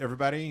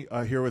Everybody,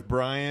 here with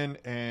Brian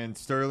and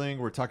Sterling.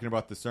 We're talking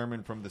about the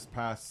sermon from this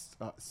past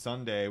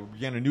Sunday. We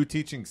began a new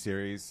teaching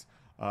series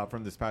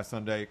from this past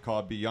Sunday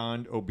called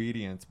Beyond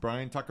Obedience.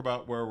 Brian, talk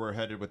about where we're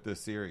headed with this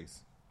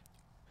series.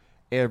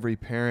 Every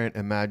parent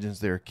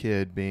imagines their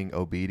kid being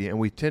obedient, and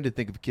we tend to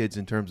think of kids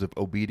in terms of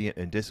obedient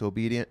and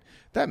disobedient.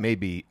 That may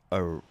be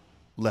a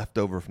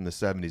leftover from the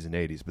 70s and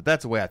 80s, but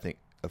that's the way I think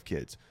of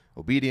kids.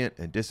 Obedient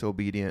and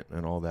disobedient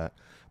and all that.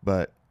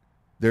 But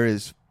there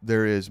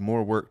is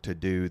more work to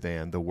do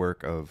than the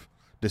work of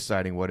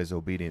deciding what is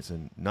obedience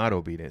and not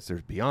obedience.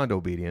 There's beyond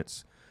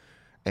obedience,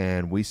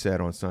 and we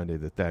said on Sunday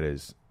that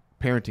is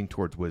parenting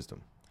towards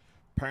wisdom.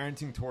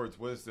 Parenting towards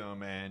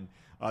wisdom, and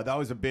that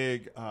was a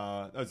big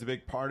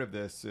part of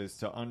this, is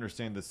to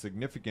understand the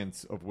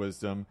significance of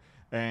wisdom.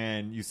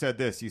 And you said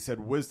this. You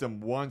said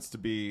wisdom wants to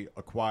be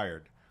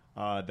acquired.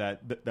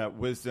 That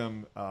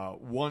wisdom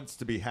wants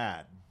to be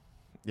had.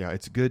 Yeah,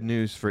 it's good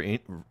news for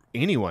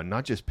anyone,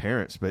 not just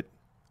parents, but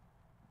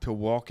to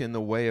walk in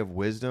the way of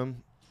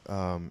wisdom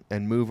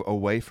and move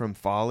away from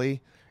folly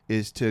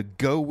is to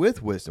go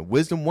with wisdom.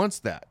 Wisdom wants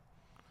that.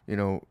 You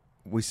know,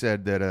 we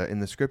said that in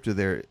the scripture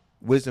there,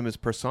 wisdom is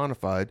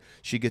personified.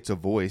 She gets a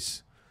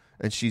voice,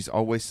 and she's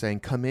always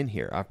saying, come in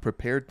here. I've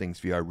prepared things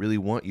for you. I really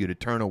want you to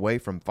turn away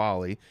from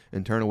folly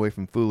and turn away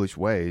from foolish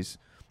ways.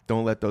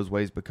 Don't let those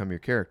ways become your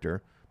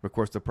character. But of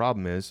course, the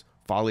problem is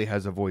folly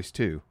has a voice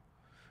too.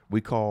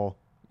 We call,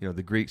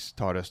 the Greeks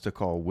taught us to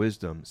call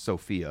wisdom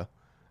Sophia,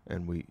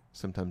 and we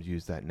sometimes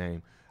use that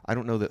name. I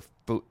don't know that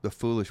the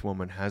foolish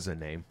woman has a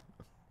name.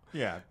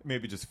 Yeah,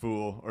 maybe just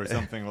fool or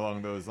something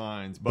along those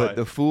lines. But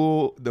the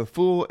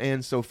fool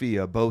and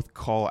Sophia both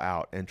call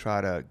out and try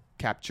to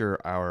capture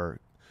our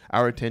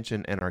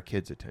attention and our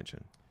kids'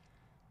 attention.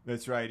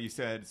 That's right. You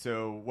said,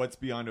 so what's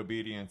beyond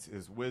obedience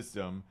is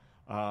wisdom.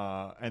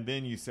 And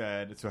then you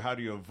said, so how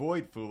do you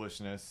avoid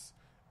foolishness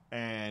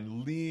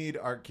and lead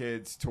our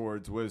kids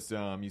towards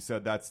wisdom? You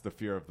said that's the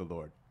fear of the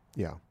Lord.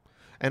 Yeah.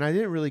 And I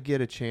didn't really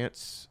get a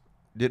chance,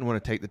 didn't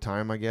want to take the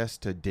time, I guess,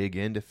 to dig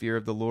into fear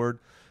of the Lord.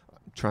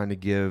 I'm trying to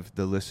give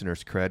the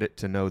listeners credit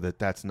to know that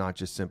that's not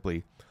just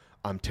simply,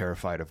 I'm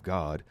terrified of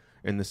God.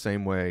 In the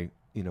same way,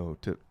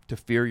 to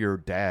fear your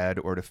dad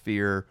or to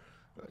fear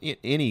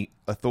any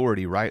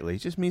authority rightly, it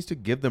just means to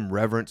give them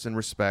reverence and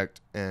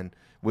respect, and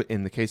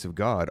in the case of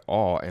God,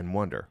 awe and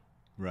wonder.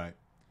 Right.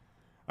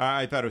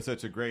 I thought it was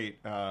such a great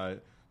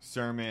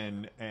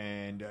sermon,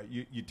 and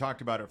you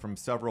talked about it from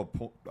several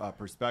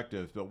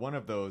perspectives, but one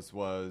of those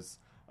was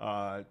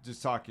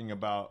just talking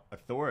about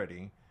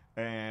authority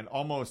and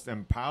almost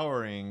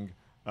empowering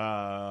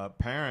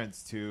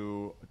parents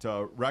to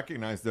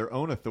recognize their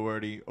own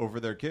authority over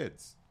their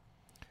kids.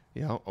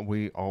 Yeah,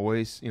 we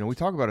always, we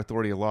talk about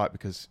authority a lot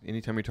because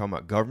anytime you're talking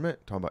about government,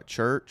 talking about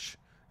church,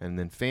 and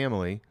then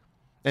family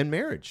and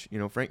marriage,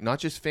 Frank, not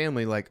just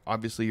family, like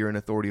obviously you're an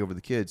authority over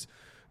the kids,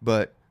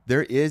 but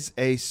there is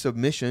a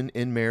submission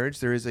in marriage.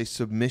 There is a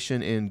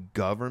submission in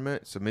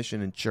government,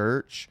 submission in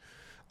church.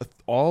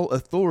 All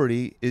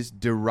authority is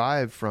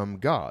derived from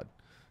God.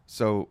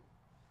 So,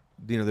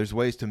 there's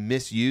ways to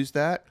misuse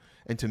that,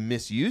 and to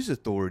misuse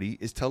authority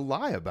is to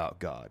lie about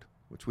God,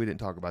 which we didn't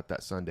talk about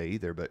that Sunday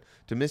either. But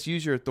to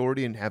misuse your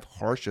authority and have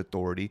harsh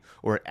authority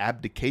or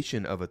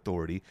abdication of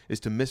authority is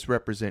to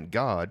misrepresent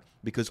God,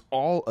 because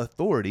all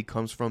authority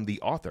comes from the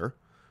author,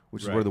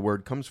 which is where the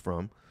word comes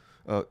from,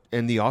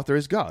 and the author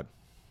is God.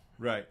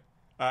 Right.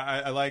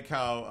 I like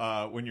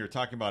how when you're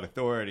talking about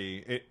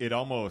authority, it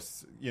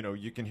almost,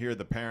 you can hear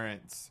the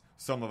parents,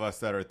 some of us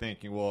that are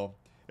thinking, well,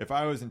 if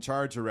I was in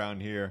charge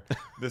around here,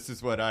 this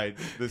is what I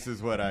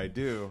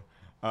do.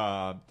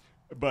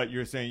 But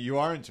you're saying you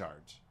are in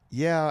charge.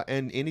 Yeah,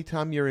 and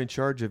anytime you're in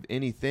charge of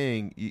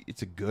anything,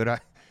 it's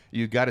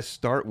you got to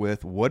start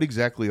with what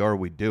exactly are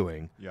we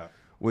doing? Yeah.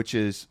 Which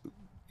is,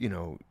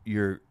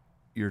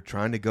 you're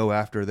trying to go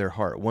after their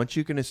heart. Once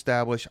you can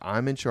establish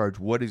I'm in charge,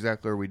 what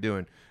exactly are we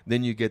doing?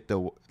 Then you get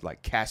the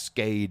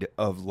cascade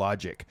of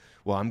logic.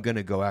 Well, I'm going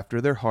to go after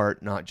their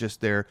heart, not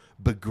just their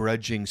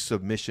begrudging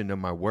submission to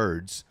my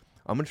words.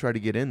 I'm going to try to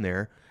get in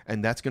there,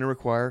 and that's going to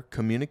require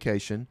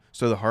communication.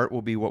 So the heart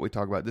will be what we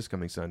talk about this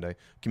coming Sunday.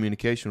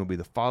 Communication will be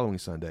the following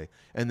Sunday.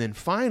 And then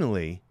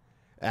finally,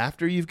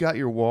 after you've got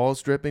your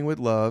walls dripping with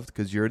love,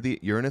 because you're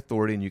an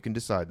authority and you can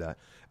decide that,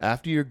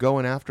 after you're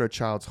going after a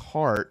child's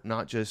heart,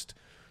 not just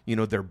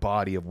their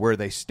body of where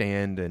they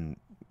stand and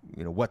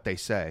what they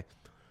say,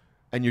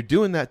 and you're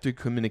doing that through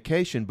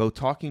communication, both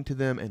talking to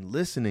them and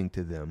listening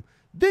to them,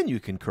 then you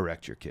can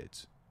correct your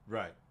kids.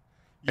 Right.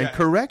 Yeah. And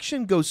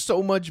correction goes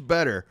so much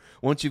better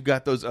once you've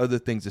got those other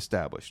things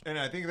established. And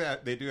I think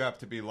that they do have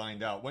to be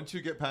lined out. Once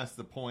you get past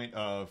the point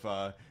of,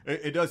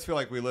 it does feel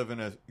like we live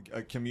in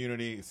a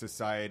community,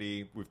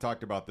 society. We've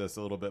talked about this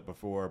a little bit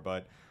before,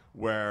 but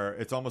where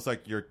it's almost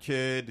like your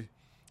kid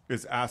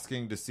is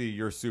asking to see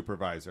your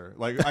supervisor.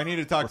 Like, I need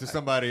to talk to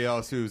somebody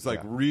else who's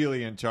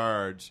really in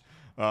charge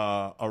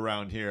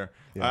around here.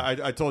 Yeah.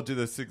 I told you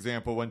this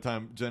example one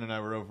time. Jen and I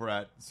were over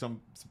at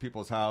some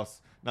people's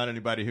house, not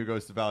anybody who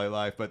goes to Valley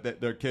Life, but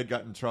their kid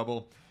got in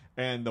trouble.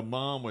 and the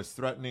mom was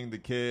threatening the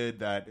kid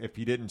that if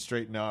he didn't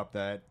straighten up,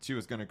 that she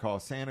was going to call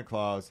Santa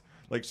Claus.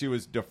 Like she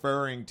was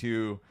deferring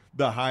to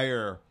the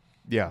higher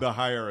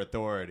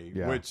authority,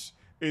 which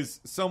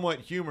is somewhat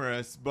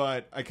humorous,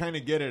 but I kind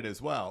of get it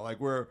as well. Like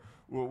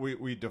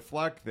we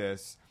deflect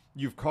this.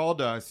 You've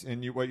called us,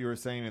 and what you were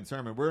saying in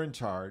sermon, we're in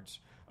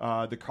charge.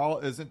 The call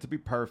isn't to be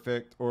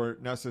perfect or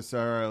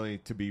necessarily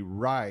to be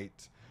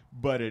right,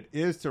 but it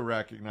is to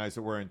recognize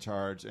that we're in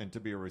charge and to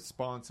be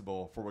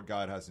responsible for what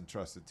God has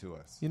entrusted to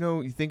us. You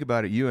know, you think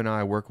about it, you and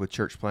I work with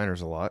church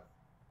planners a lot.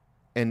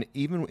 And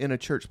even in a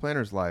church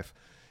planner's life,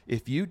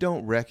 if you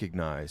don't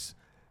recognize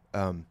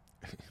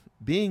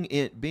being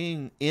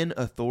in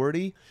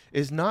authority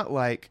is not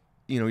like,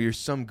 you know, you're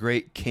some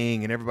great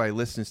king and everybody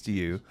listens to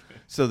you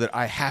so that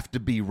I have to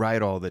be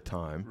right all the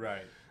time.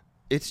 Right.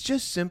 It's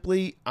just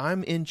simply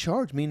I'm in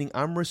charge, meaning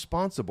I'm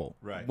responsible.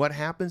 Right. What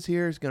happens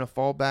here is going to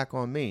fall back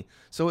on me.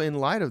 So in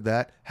light of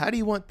that, how do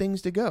you want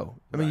things to go?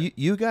 I mean,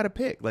 you got to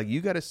pick. Like,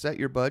 you got to set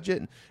your budget.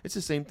 And it's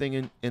the same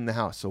thing in the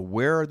house. So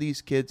where are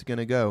these kids going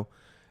to go?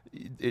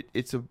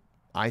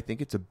 I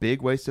think it's a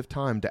big waste of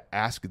time to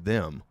ask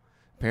them.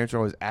 Parents are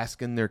always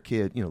asking their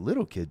kid, you know,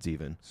 little kids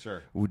even.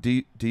 Sure. Well,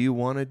 do you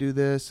want to do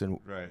this? And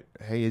right.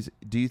 Hey,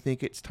 do you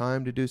think it's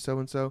time to do so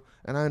and so?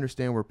 And I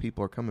understand where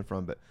people are coming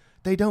from, but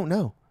they don't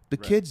know. The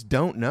kids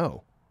don't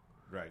know.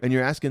 Right. And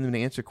you're asking them to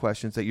answer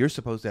questions that you're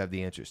supposed to have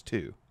the answers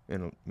to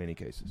in many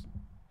cases.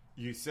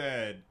 You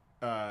said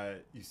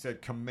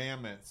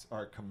commandments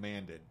are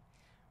commanded.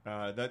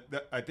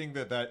 That I think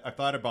that I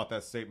thought about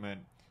that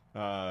statement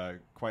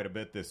quite a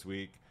bit this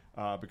week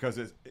because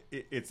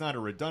it's not a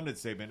redundant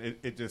statement.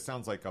 It just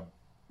sounds like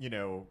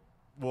well,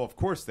 of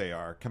course they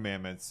are.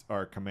 Commandments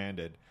are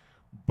commanded.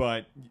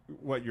 But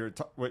what you're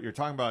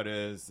talking about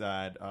is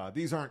that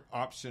these aren't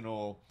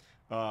optional.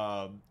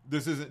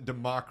 This isn't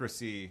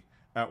democracy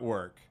at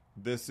work.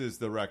 This is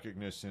the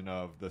recognition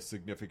of the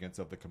significance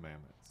of the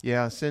commandments.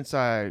 Yeah, since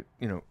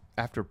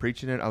after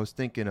preaching it, I was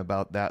thinking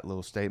about that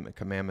little statement,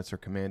 commandments are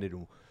commanded.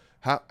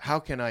 How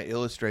can I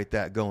illustrate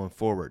that going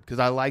forward? Because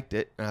I liked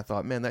it, and I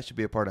thought, man, that should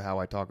be a part of how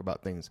I talk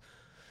about things.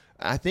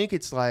 I think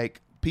it's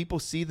like people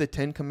see the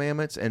 10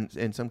 commandments, and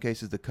in some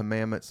cases the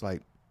commandments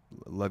like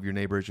love your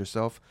neighbor as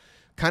yourself,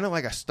 kind of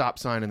like a stop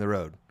sign in the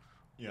road.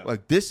 Yeah.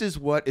 Like, this is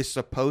what is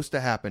supposed to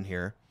happen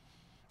here.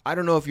 I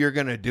don't know if you're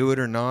going to do it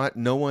or not.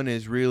 No one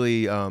is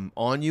really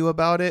on you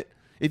about it.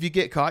 If you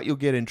get caught, you'll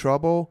get in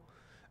trouble.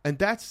 And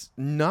that's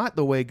not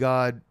the way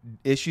God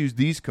issues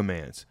these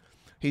commands.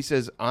 He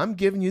says, I'm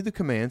giving you the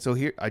command, so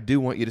here I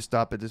do want you to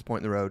stop at this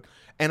point in the road,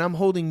 and I'm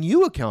holding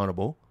you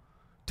accountable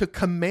to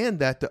command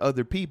that to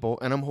other people,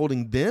 and I'm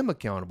holding them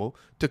accountable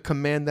to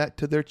command that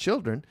to their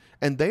children,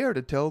 and they are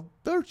to tell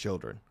their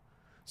children.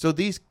 So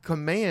these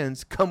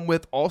commands come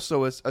with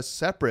also a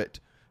separate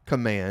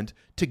command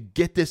to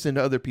get this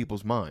into other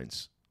people's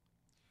minds.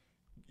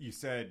 You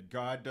said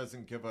God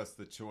doesn't give us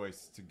the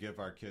choice to give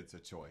our kids a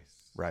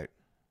choice. Right.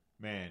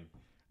 Man,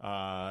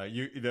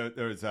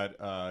 there was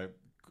that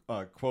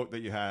quote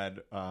that you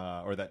had,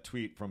 or that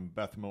tweet from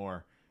Beth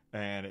Moore,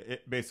 and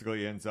it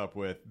basically ends up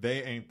with,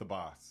 they ain't the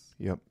boss.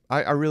 Yep.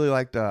 I really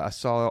liked, I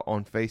saw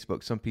on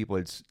Facebook, some people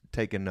had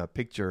taken a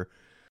picture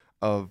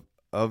of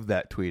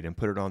that tweet and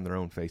put it on their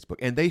own Facebook.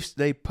 And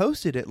they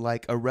posted it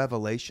like a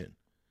revelation.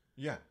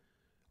 Yeah.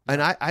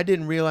 And I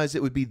didn't realize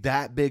it would be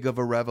that big of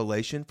a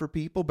revelation for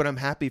people, but I'm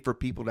happy for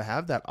people to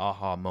have that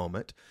aha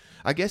moment.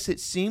 I guess it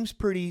seems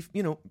pretty,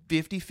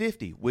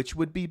 50-50, which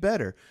would be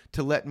better,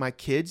 to let my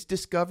kids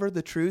discover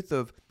the truth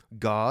of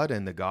God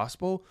and the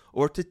gospel,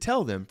 or to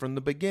tell them from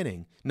the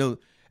beginning. No,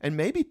 and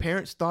maybe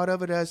parents thought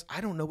of it as,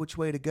 I don't know which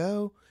way to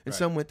go, and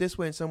some went this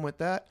way and some went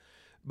that.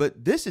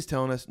 But this is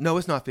telling us, no,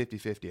 it's not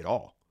 50-50 at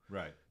all.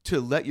 Right.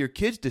 To let your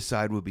kids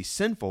decide would be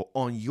sinful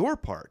on your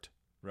part.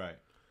 Right.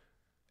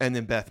 And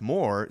then Beth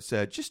Moore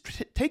said, just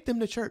take them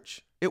to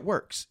church. It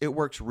works. It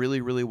works really,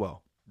 really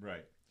well.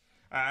 Right.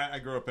 I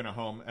grew up in a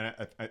home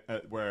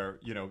where,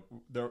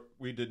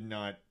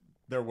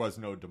 there was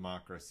no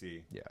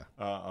democracy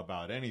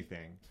about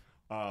anything.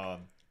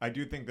 I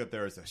do think that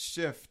there is a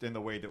shift in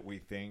the way that we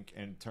think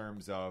in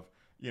terms of,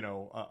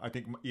 I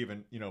think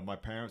even, my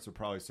parents would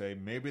probably say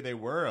maybe they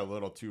were a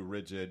little too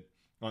rigid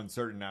on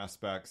certain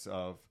aspects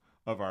of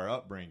our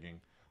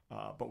upbringing.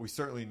 But we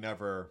certainly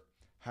never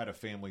had a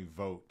family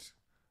vote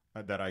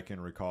that I can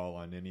recall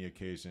on any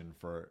occasion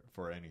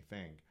for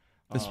anything.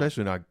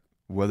 Especially not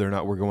whether or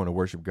not we're going to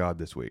worship God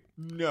this week.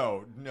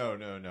 No.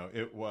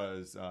 It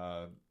was,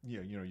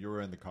 you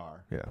were in the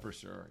car. Yeah. For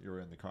sure. You were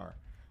in the car.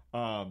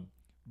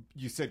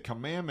 You said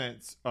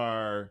commandments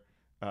are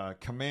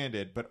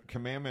commanded, but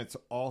commandments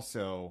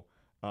also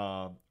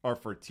are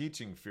for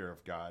teaching fear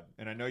of God.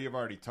 And I know you've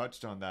already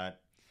touched on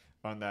that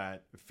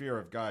fear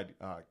of God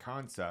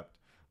concept,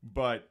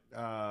 but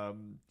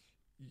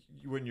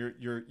when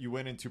you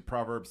went into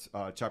Proverbs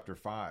chapter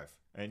 5,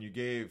 and you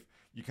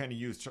kind of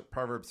used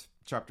Proverbs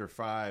chapter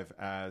 5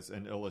 as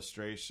an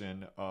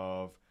illustration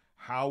of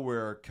how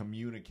we're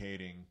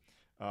communicating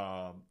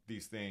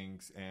these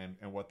things and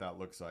what that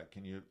looks like.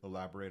 Can you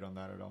elaborate on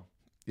that at all?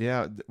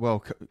 Yeah,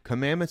 well,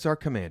 commandments are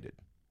commanded.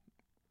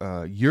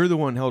 you're the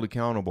one held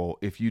accountable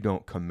if you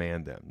don't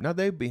command them. Now,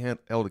 they'd be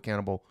held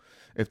accountable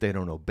if they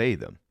don't obey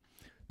them.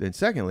 Then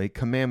secondly,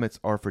 commandments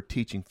are for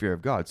teaching fear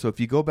of God. So if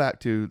you go back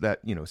to that,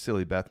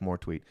 silly Beth Moore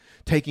tweet,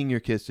 taking your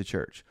kids to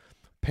church,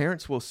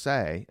 parents will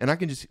say, and I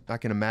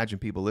can imagine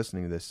people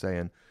listening to this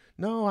saying,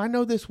 no, I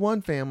know this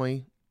one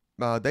family,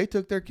 they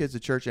took their kids to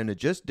church and it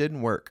just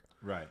didn't work.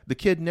 Right. The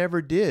kid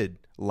never did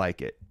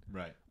like it.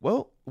 Right.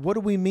 Well, what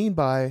do we mean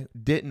by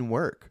didn't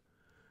work?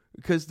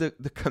 Because the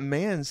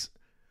commands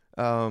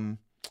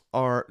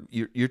are,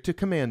 you're to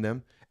command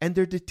them, and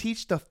they're to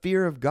teach the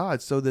fear of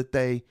God so that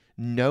they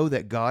know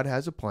that God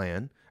has a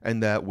plan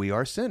and that we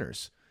are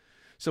sinners.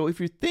 So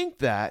if you think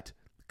that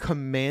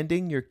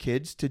commanding your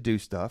kids to do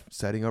stuff,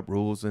 setting up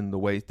rules and the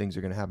way things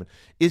are going to happen,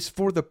 is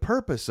for the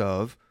purpose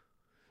of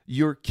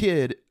your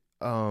kid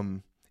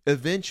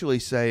eventually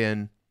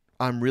saying,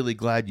 I'm really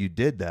glad you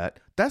did that,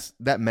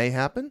 that may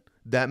happen.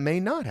 That may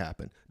not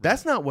happen. Right.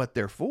 That's not what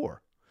they're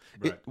for.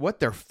 Right. What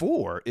they're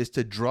for is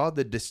to draw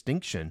the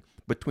distinction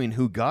between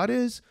who God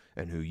is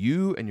and who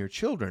you and your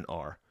children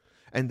are.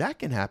 And that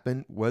can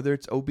happen whether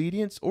it's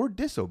obedience or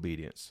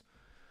disobedience.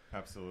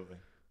 Absolutely.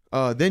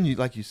 Then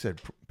like you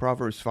said,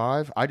 Proverbs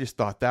 5, I just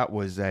thought that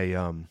was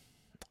a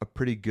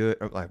pretty good,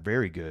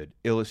 very good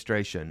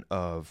illustration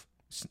of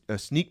a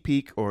sneak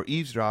peek or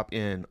eavesdrop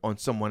in on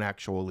someone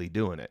actually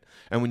doing it.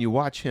 And when you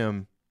watch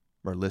him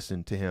or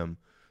listen to him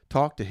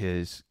talk to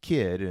his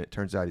kid, and it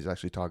turns out he's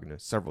actually talking to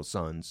several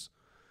sons,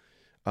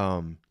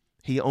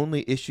 he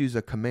only issues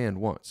a command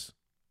once.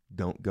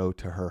 Don't go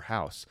to her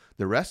house.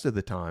 The rest of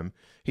the time,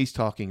 he's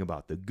talking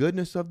about the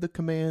goodness of the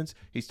commands.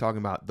 He's talking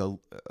about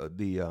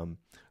the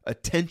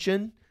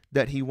attention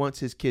that he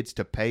wants his kids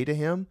to pay to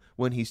him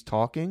when he's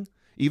talking,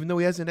 even though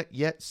he hasn't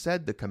yet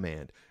said the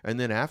command. And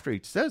then after he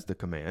says the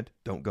command,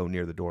 don't go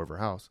near the door of her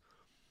house,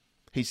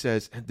 he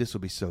says, and this will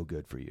be so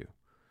good for you.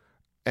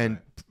 And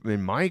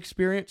in my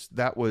experience,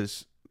 that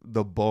was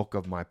the bulk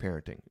of my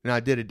parenting. And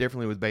I did it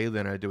differently with Bailey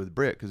than I did with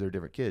Britt because they're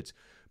different kids.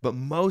 But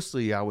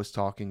mostly I was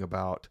talking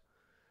about,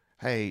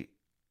 hey,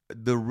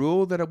 the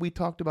rule that we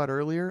talked about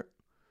earlier,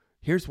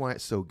 here's why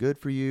it's so good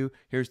for you.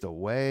 Here's the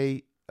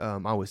way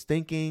I was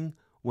thinking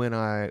when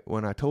I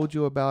told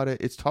you about it.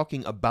 It's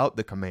talking about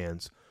the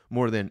commands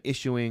more than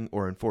issuing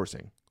or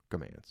enforcing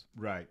commands.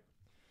 Right.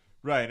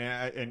 Right,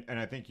 and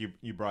I think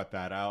you brought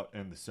that out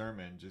in the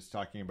sermon, just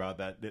talking about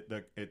that.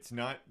 It's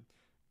not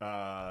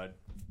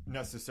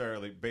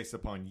necessarily based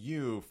upon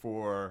you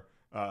for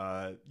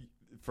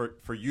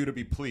you to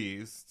be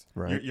pleased.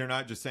 Right. You're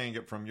not just saying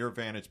it from your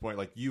vantage point.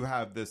 Like, you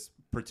have this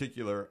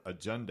particular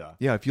agenda.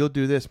 Yeah, if you'll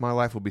do this, my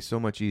life will be so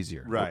much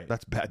easier. Right. Well,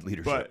 that's bad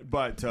leadership.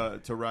 But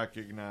to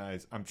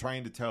recognize, I'm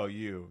trying to tell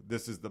you,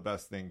 this is the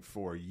best thing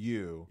for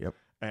you. Yep.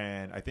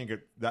 And I think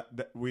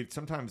that we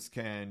sometimes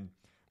can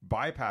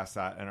bypass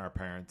that in our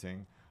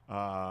parenting.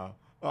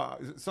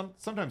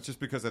 Sometimes just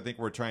because I think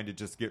we're trying to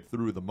just get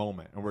through the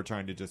moment, and we're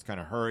trying to just kind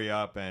of hurry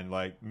up and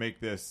like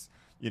make this,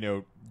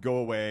 go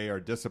away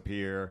or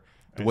disappear.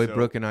 The way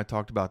Brooke and I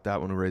talked about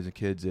that when we were raising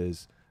kids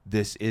is,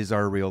 this is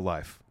our real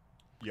life.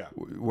 Yeah.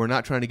 We're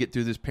not trying to get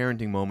through this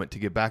parenting moment to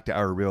get back to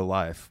our real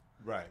life.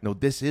 Right. No,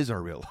 this is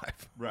our real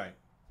life. Right.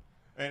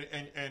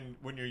 And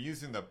when you're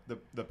using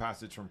the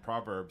passage from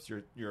Proverbs,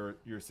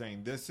 you're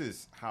saying this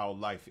is how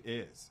life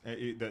is.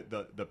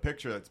 The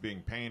picture that's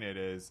being painted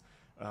is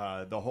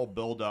the whole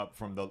buildup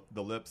from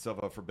the lips of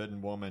a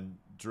forbidden woman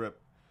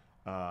drip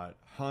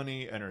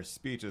honey, and her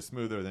speech is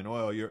smoother than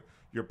oil.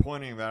 You're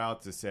pointing that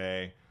out to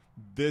say,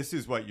 this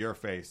is what you're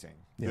facing.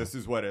 Yeah. This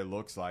is what it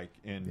looks like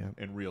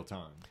in real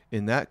time.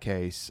 In that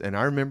case, and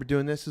I remember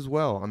doing this as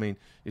well. I mean,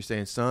 you're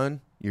saying,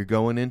 son, you're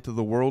going into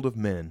the world of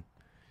men.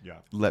 Yeah.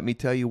 Let me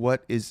tell you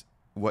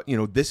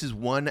this is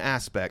one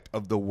aspect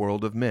of the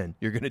world of men.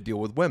 You're going to deal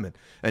with women.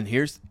 And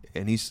he's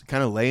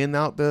kind of laying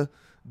out the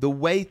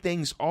way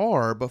things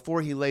are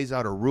before he lays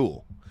out a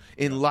rule.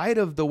 In light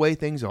of the way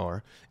things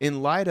are,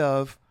 in light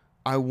of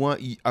I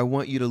want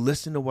you to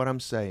listen to what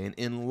I'm saying,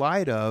 in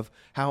light of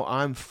how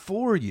I'm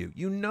for you.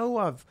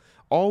 I've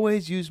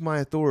always used my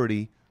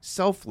authority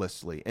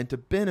selflessly and to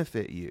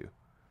benefit you.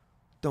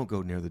 Don't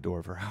go near the door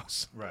of her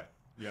house. Right.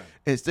 Yeah.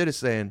 Instead of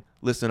saying,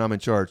 listen, I'm in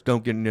charge,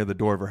 don't get near the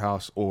door of her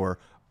house, or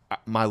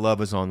my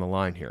love is on the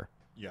line here.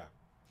 Yeah.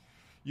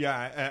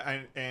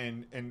 Yeah.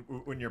 And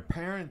when you're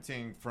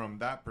parenting from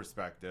that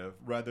perspective,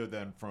 rather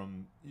than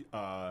from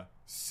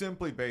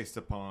simply based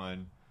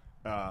upon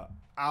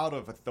out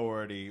of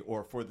authority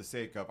or for the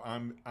sake of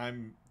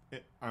I'm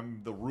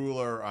the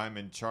ruler, I'm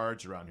in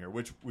charge around here,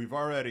 which we've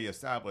already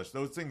established.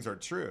 Those things are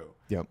true.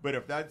 Yep. But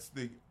if that's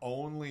the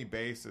only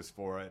basis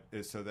for it,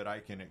 is so that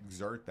I can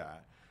exert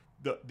that,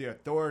 the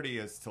authority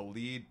is to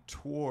lead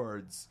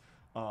towards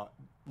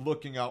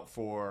looking out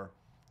for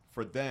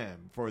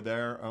them, for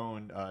their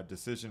own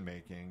decision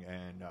making.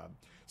 And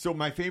so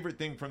my favorite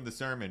thing from the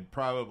sermon,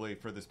 probably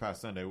for this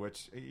past Sunday,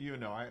 which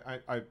I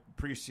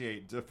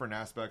appreciate different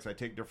aspects, I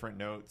take different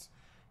notes,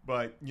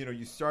 but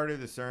you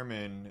started the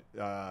sermon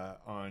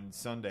on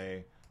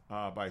Sunday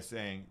by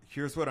saying,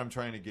 here's what I'm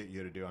trying to get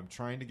you to do. I'm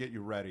trying to get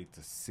you ready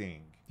to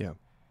sing. Yeah.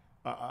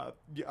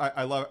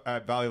 I love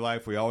at Valley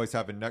Life. We always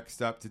have a next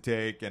step to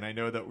take, and I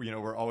know that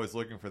we're always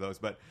looking for those.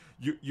 But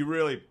you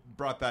really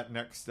brought that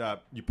next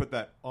step. You put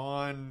that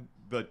on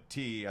the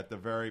tee at the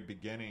very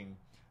beginning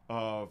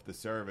of the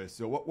service.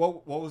 So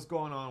what was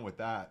going on with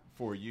that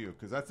for you?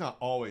 Because that's not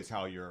always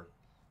how you're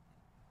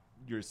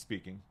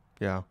speaking.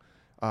 Yeah.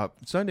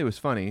 Sunday was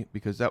funny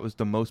because that was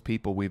the most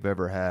people we've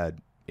ever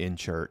had in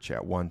church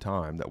at one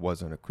time that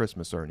wasn't a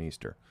Christmas or an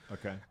Easter.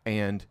 Okay.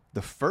 And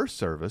the first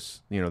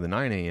service, the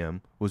 9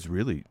 a.m. was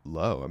really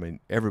low. I mean,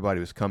 everybody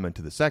was coming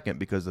to the second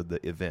because of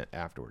the event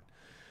afterward.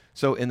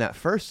 So in that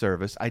first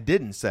service, I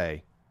didn't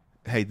say,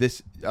 hey,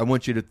 I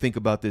want you to think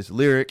about this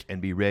lyric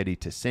and be ready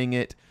to sing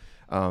it.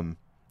 I'm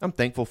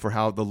thankful for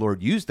how the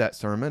Lord used that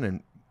sermon,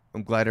 and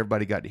I'm glad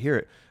everybody got to hear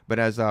it. But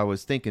as I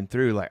was thinking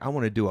through, I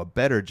want to do a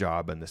better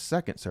job in the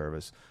second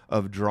service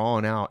of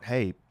drawing out,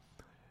 hey,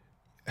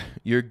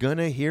 you're going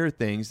to hear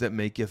things that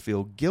make you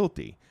feel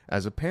guilty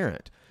as a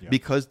parent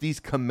because these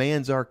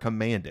commands are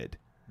commanded.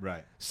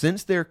 Right.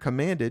 Since they're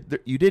commanded,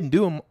 you didn't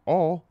do them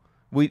all.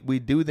 We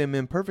do them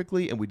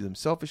imperfectly, and we do them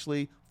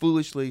selfishly,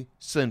 foolishly,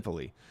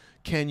 sinfully.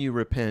 Can you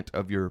repent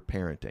of your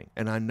parenting?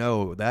 And I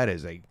know that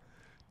is a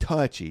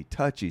touchy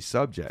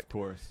subject. Of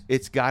course.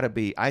 It's got to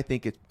be. I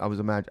think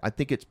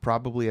it's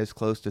probably as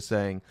close to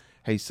saying,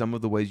 hey, some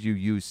of the ways you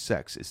use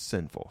sex is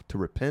sinful. To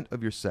repent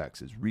of your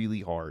sex is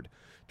really hard.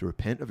 To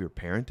repent of your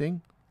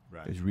parenting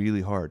is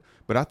really hard.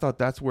 But I thought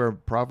that's where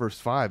Proverbs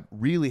 5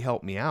 really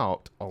helped me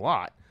out a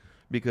lot,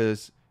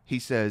 because he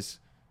says,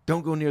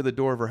 don't go near the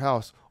door of her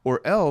house,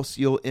 or else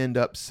you'll end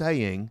up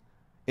saying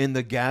in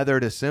the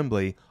gathered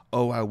assembly,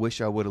 oh, I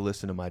wish I would have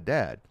listened to my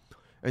dad.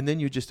 And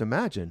then you just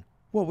imagine,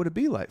 what would it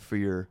be like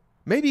for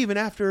maybe even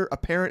after a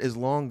parent is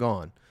long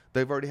gone,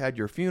 they've already had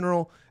your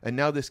funeral, and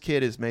now this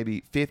kid is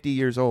maybe 50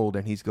 years old,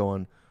 and he's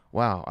going,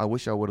 wow, I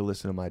wish I would have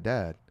listened to my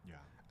dad. Yeah.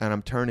 And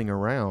I'm turning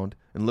around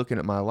and looking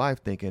at my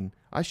life thinking,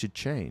 I should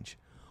change.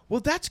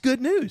 Well, that's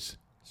good news.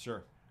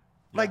 Sure.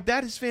 Yeah.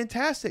 That is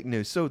fantastic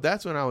news. So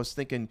that's when I was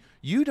thinking,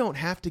 you don't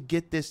have to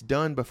get this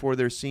done before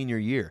their senior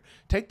year.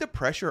 Take the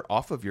pressure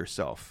off of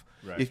yourself.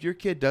 Right. If your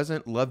kid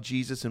doesn't love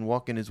Jesus and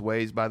walk in his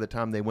ways by the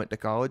time they went to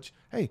college,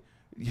 hey,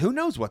 who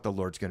knows what the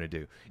Lord's going to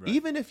do? Right.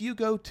 Even if you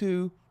go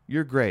to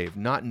your grave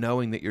not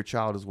knowing that your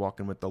child is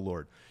walking with the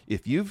Lord,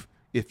 if you've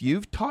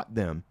taught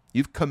them,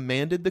 you've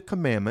commanded the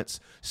commandments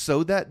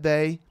so that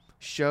they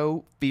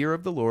show fear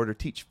of the Lord or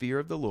teach fear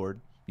of the Lord,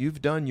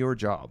 you've done your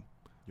job.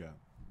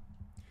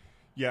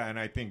 Yeah, and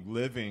I think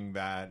living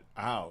that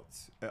out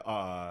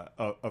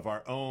of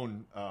our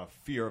own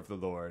fear of the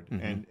Lord,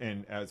 mm-hmm.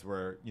 and as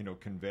we're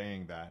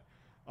conveying that,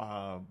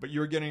 but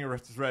you're getting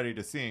us ready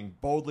to sing.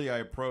 Boldly I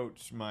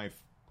approach my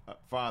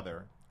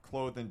Father,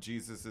 clothed in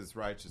Jesus'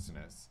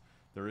 righteousness.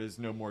 There is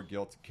no more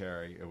guilt to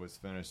carry. It was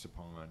finished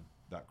upon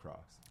that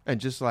cross.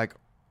 And just like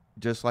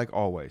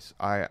always,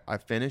 I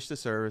finish the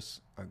service,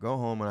 I go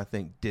home, and I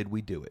think, did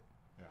we do it?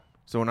 Yeah.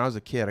 So when I was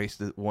a kid, I used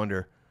to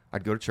wonder.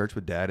 I'd go to church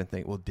with Dad and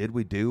think, well, did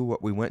we do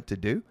what we went to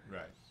do?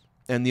 Right.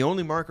 And the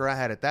only marker I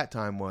had at that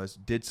time was,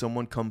 did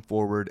someone come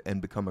forward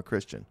and become a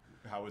Christian?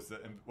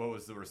 What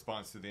was the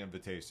response to the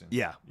invitation?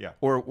 Yeah.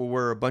 Or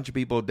were a bunch of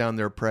people down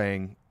there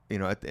praying,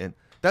 at the end?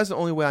 That's the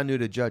only way I knew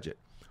to judge it.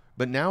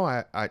 But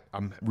now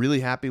I'm really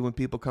happy when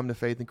people come to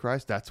faith in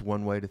Christ. That's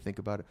one way to think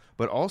about it.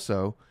 But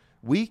also,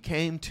 we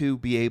came to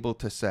be able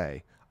to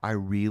say, I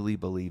really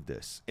believe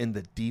this in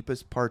the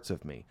deepest parts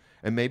of me.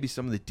 And maybe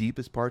some of the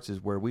deepest parts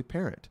is where we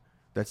parent.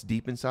 That's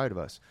deep inside of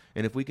us.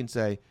 And if we can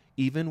say,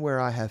 even where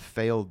I have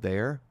failed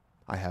there,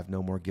 I have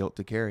no more guilt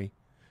to carry.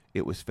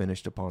 It was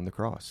finished upon the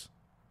cross.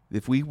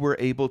 If we were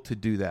able to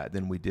do that,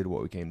 then we did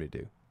what we came to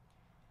do.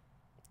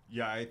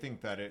 Yeah, I think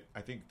that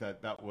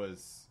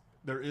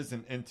there is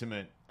an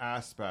intimate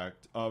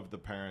aspect of the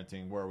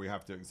parenting where we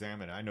have to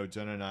examine it. I know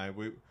Jen and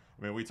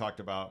we talked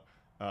about,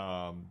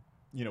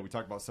 we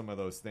talked about some of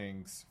those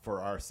things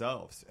for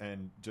ourselves,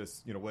 and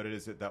just, what it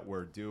is that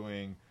we're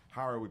doing.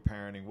 How are we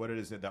parenting? What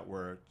is it that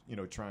we're,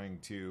 trying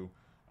to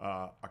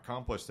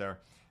accomplish there?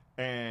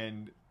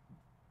 And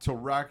to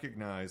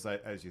recognize,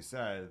 as you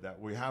said, that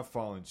we have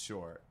fallen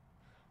short,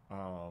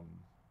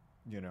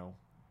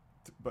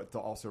 but to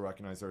also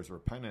recognize there's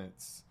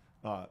repentance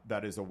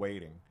that is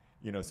awaiting,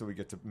 so we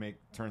get to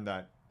turn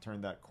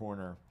that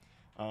corner.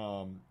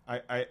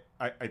 I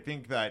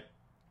think that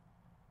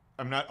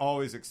I'm not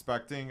always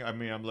expecting,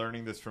 I'm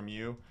learning this from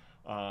you,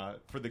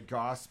 for the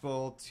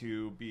gospel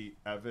to be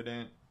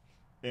evident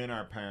in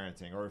our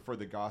parenting, or for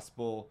the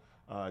gospel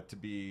to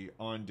be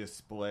on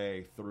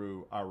display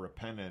through our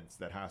repentance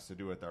that has to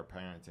do with our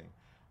parenting.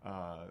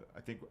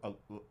 I think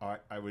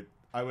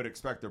I would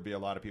expect there'd be a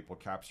lot of people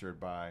captured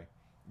by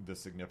the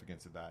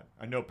significance of that.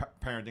 I know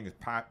parenting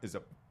is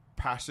a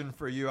passion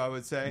for you, I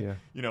would say.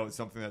 Yeah. It's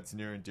something that's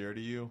near and dear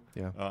to you.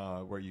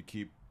 Yeah. Where you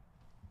keep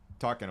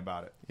talking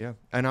about it. Yeah.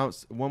 And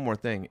one more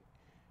thing.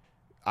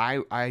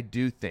 I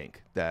do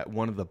think that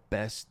one of the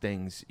best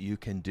things you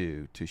can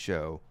do to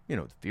show,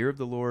 the fear of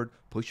the Lord,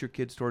 push your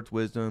kids towards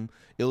wisdom,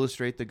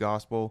 illustrate the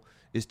gospel,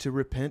 is to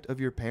repent of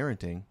your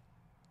parenting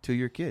to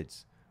your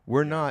kids.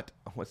 We're not,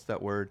 what's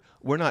that word?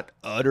 We're not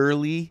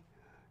utterly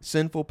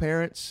sinful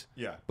parents.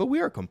 Yeah. But we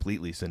are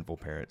completely sinful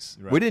parents.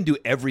 Right. We didn't do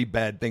every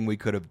bad thing we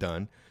could have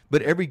done,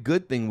 but every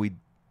good thing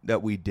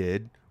that we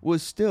did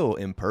was still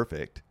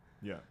imperfect.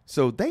 Yeah.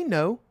 So they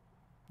know.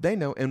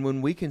 And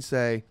when we can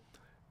say,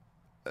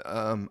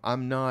 I'm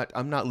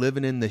not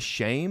living in the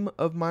shame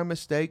of my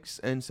mistakes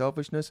and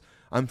selfishness.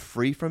 I'm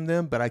free from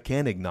them, but I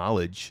can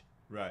acknowledge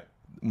Right.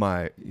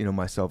 my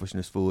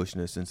selfishness,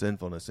 foolishness, and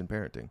sinfulness in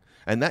parenting.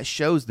 And that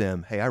shows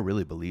them, hey, I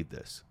really believe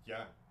this.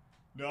 Yeah.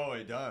 No,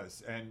 it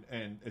does. And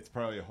it's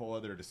probably a whole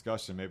other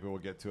discussion. Maybe we'll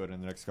get to it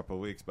in the next couple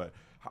of weeks, but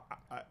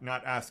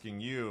not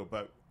asking you,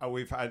 but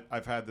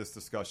I've had this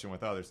discussion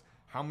with others.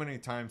 How many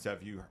times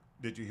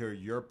did you hear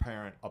your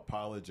parent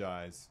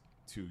apologize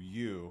to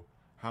you?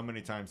 How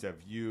many times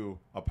have you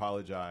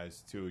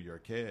apologized to your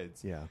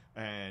kids? Yeah.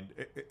 And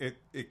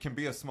it can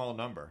be a small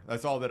number.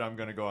 That's all that I'm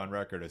going to go on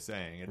record as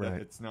saying. Right.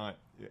 It's not,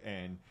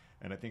 and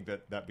I think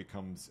that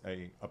becomes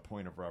a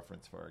point of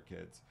reference for our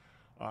kids.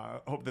 I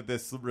hope that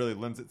this really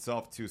lends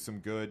itself to some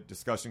good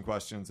discussion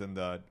questions in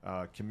the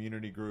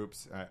community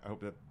groups. I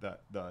hope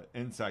that the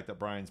insight that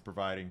Brian's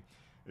providing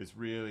is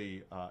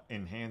really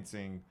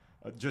enhancing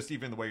just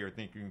even the way you're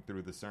thinking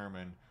through the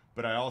sermon.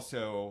 But I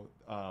also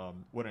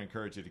would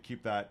encourage you to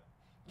keep that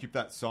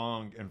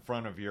song in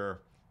front of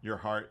your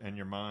heart and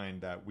your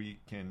mind, that we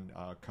can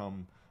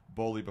come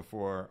boldly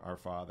before our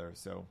Father.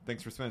 So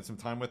thanks for spending some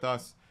time with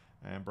us.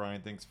 And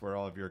Brian, thanks for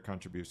all of your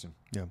contribution.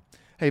 Yeah.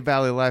 Hey,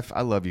 Valley Life,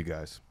 I love you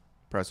guys.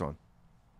 Press on.